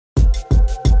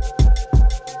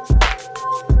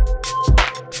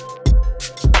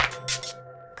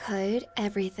code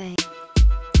everything.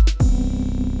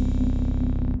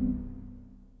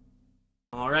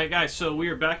 Alright guys, so we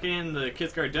are back in the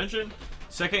Kithgard dungeon.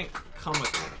 Second comic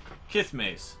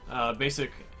Kithmaze.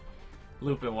 Basic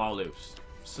loop and while loops.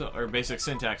 So, or basic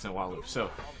syntax and while loops. So,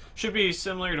 should be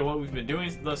similar to what we've been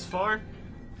doing thus far.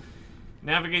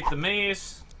 Navigate the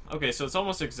maze. Okay, so it's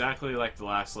almost exactly like the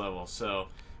last level. So,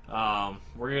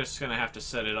 we're just going to have to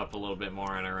set it up a little bit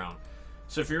more on our own.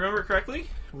 So if you remember correctly,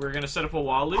 we're going to set up a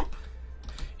while loop.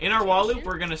 In our while loop,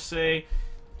 we're going to say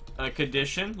a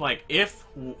condition, like if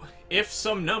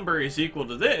some number is equal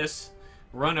to this,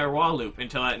 run our while loop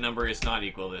until that number is not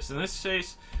equal to this. In this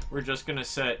case, we're just going to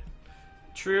set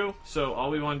true. So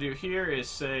all we want to do here is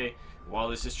say, while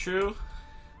this is true,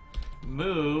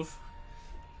 move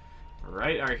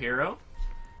right our hero,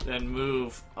 then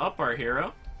move up our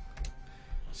hero.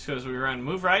 Because we run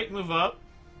move right, move up,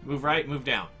 move right, move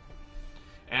down.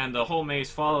 And the whole maze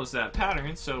follows that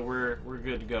pattern, so we're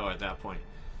good to go at that point.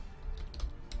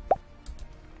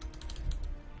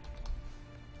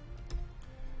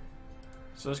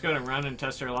 So let's go and run and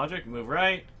test our logic. Move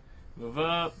right, move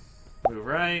up, move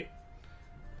right,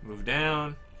 move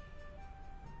down,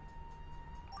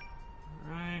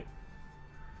 right,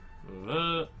 move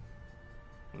up,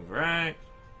 move right,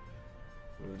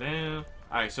 move down.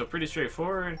 Alright, so pretty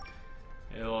straightforward.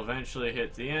 It'll eventually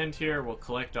hit the end here. We'll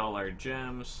collect all our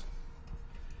gems.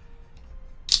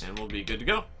 And we'll be good to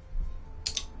go.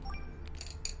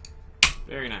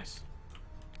 Very nice.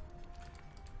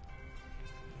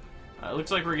 It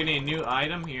looks like we're getting a new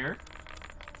item here.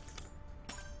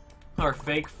 Our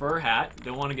fake fur hat.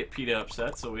 Don't want to get PETA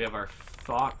upset, so we have our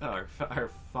faux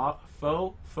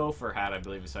fur hat, I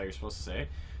believe is how you're supposed to say it.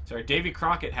 So our Davy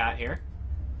Crockett hat here.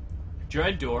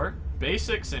 Dread Dore.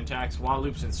 Basic syntax, while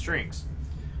loops and strings.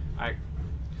 Alright,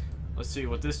 let's see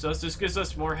what this does. This gives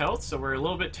us more health, so we're a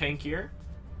little bit tankier.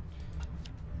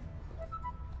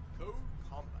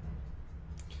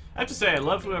 I have to say, I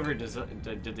love whoever did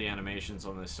the animations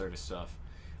on this sort of stuff.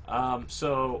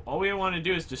 So all we want to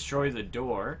do is destroy the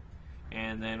door,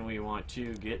 and then we want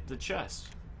to get the chest.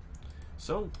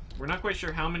 So we're not quite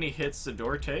sure how many hits the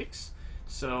door takes.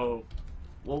 So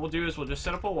what we'll do is we'll just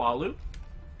set up a while loop.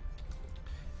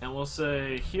 And we'll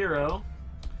say hero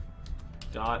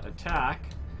dot attack,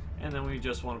 and then we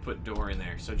just want to put door in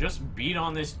there. So just beat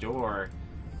on this door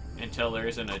until there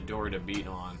isn't a door to beat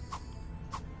on.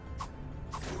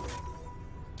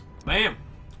 Bam!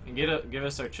 And give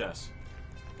us our chest.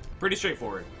 Pretty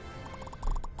straightforward.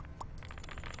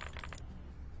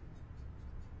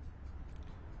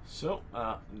 So,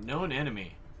 known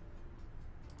enemy.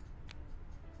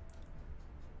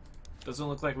 Doesn't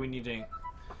look like we need to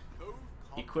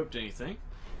equipped anything.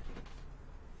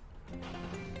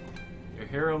 Your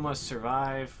hero must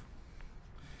survive.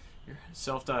 Your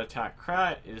self.attack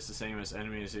crat is the same as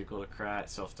enemy is equal to crat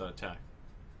self.attack.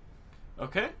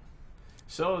 Okay,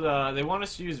 so they want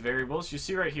us to use variables. You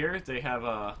see right here they have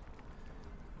a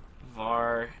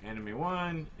var enemy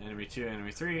 1, enemy 2,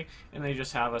 enemy 3, and they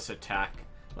just have us attack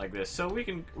like this. So we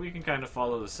can kind of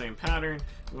follow the same pattern.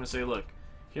 We want to say, look,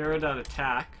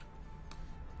 hero.attack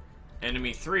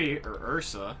enemy 3, or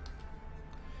Ursa.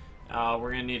 We're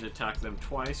gonna need to attack them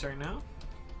twice right now.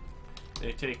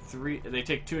 They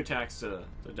take 2 attacks to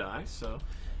die, so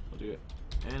we'll do it.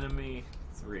 Enemy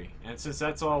 3. And since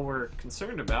that's all we're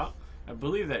concerned about, I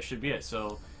believe that should be it.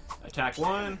 So attack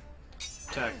 1,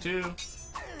 attack 2,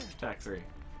 attack 3.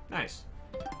 Nice.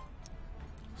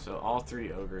 So all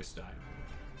 3 ogres died.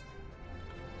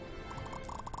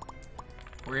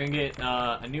 We're gonna get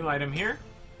a new item here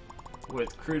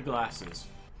with crude glasses.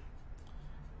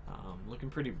 Looking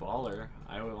pretty baller.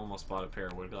 I almost bought a pair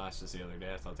of wood glasses the other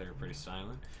day. I thought they were pretty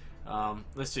styling.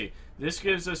 Let's see. This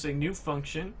gives us a new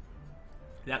function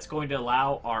that's going to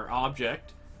allow our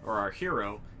object, or our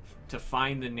hero, to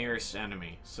find the nearest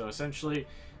enemy. So essentially,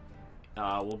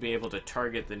 we'll be able to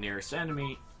target the nearest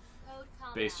enemy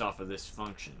based off of this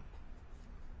function.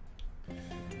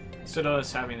 Instead of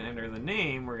us having to enter the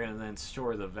name, we're going to then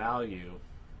store the value.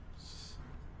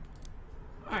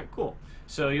 Alright, cool.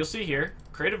 So you'll see here,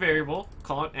 create a variable,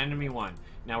 call it enemy1.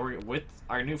 Now with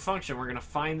our new function, we're going to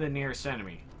find the nearest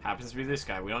enemy. Happens to be this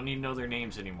guy. We don't need to know their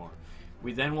names anymore.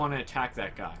 We then want to attack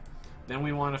that guy. Then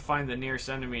we want to find the nearest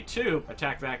enemy 2,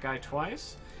 attack that guy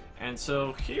twice. And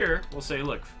so here, we'll say,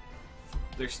 look,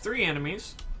 there's 3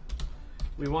 enemies.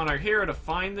 We want our hero to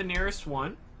find the nearest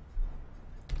one.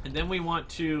 And then we want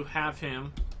to have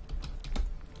him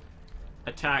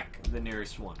attack the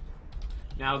nearest one.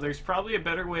 Now, there's probably a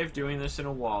better way of doing this in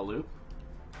a while loop.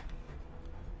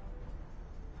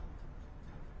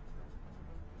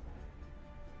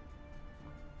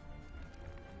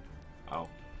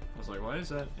 was like, why is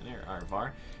that an error? Alright,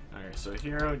 var. Alright, so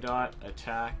hero dot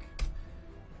attack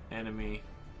enemy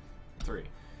 3.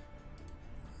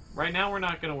 Right now we're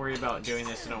not going to worry about doing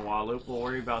this in a while loop. We'll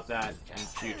worry about that in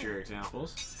future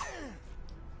examples.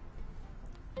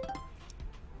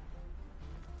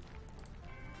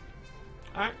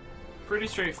 Alright, pretty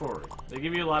straightforward. They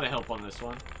give you a lot of help on this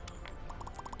one.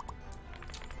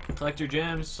 Collect your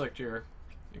gems, select your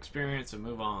experience, and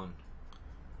move on.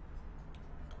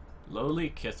 Lowly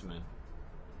Kithman.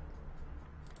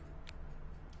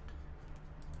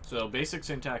 So basic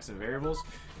syntax and variables.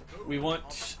 We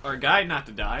want our guy not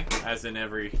to die, as in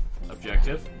every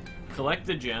objective. Collect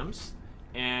the gems,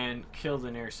 and kill the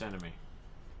nearest enemy.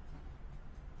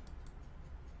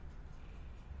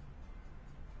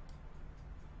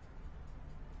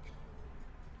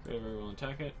 Create a variable and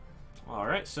attack it.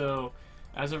 Alright, so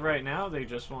as of right now, they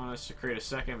just want us to create a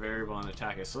second variable and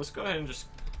attack it. So let's go ahead and just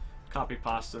copy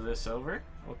pasta this over.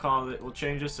 We'll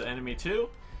change this to enemy 2,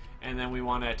 and then we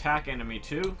want to attack enemy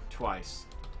 2 twice.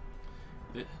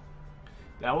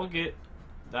 That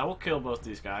will kill both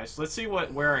these guys. Let's see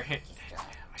where our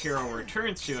hero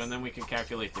returns to, and then we can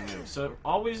calculate the move. So it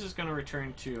always is going to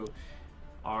return to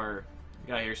our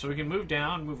guy here. So we can move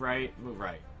down, move right, move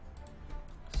right.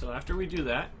 So after we do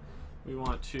that, we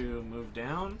want to move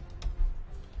down,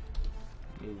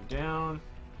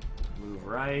 move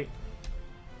right,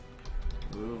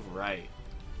 move right.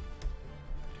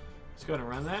 Let's go ahead and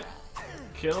run that.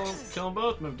 Kill them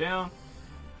both, move down.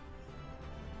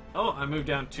 Oh, I moved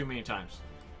down too many times.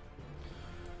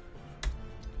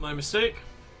 My mistake.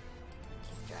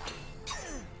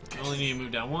 I only need to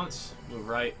move down once. Move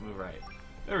right, move right.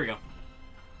 There we go.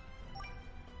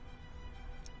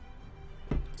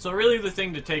 So really the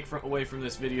thing to take away from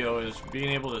this video is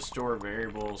being able to store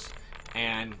variables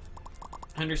and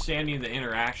understanding the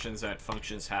interactions that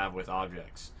functions have with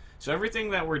objects. So everything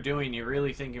that we're doing, you're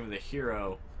really thinking of the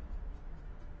hero.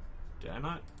 Did I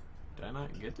not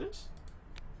get this?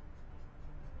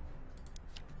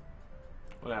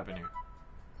 What happened here?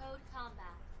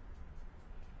 CodeCombat.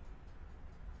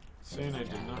 Saying I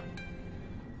did not.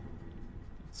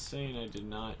 It's saying I did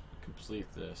not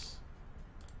complete this.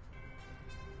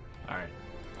 Alright.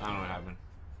 I don't know what happened.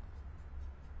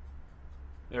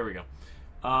 There we go.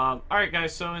 Alright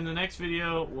guys, so in the next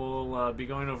video we'll be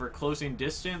going over closing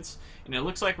distance, and it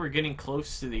looks like we're getting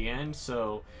close to the end,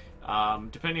 so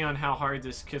depending on how hard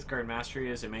this Kithgard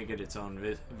mastery is, it may get its own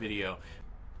video.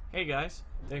 Hey guys,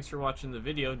 thanks for watching the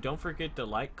video. Don't forget to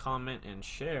like, comment, and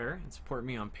share, and support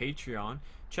me on Patreon.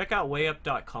 Check out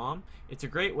wayup.com. It's a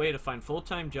great way to find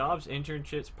full-time jobs,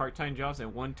 internships, part-time jobs,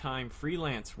 and one-time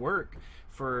freelance work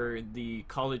for the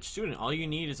college student. All you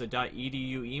need is a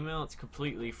 .edu email. It's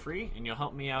completely free, and you'll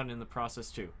help me out in the process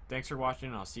too. Thanks for watching,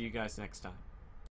 and I'll see you guys next time.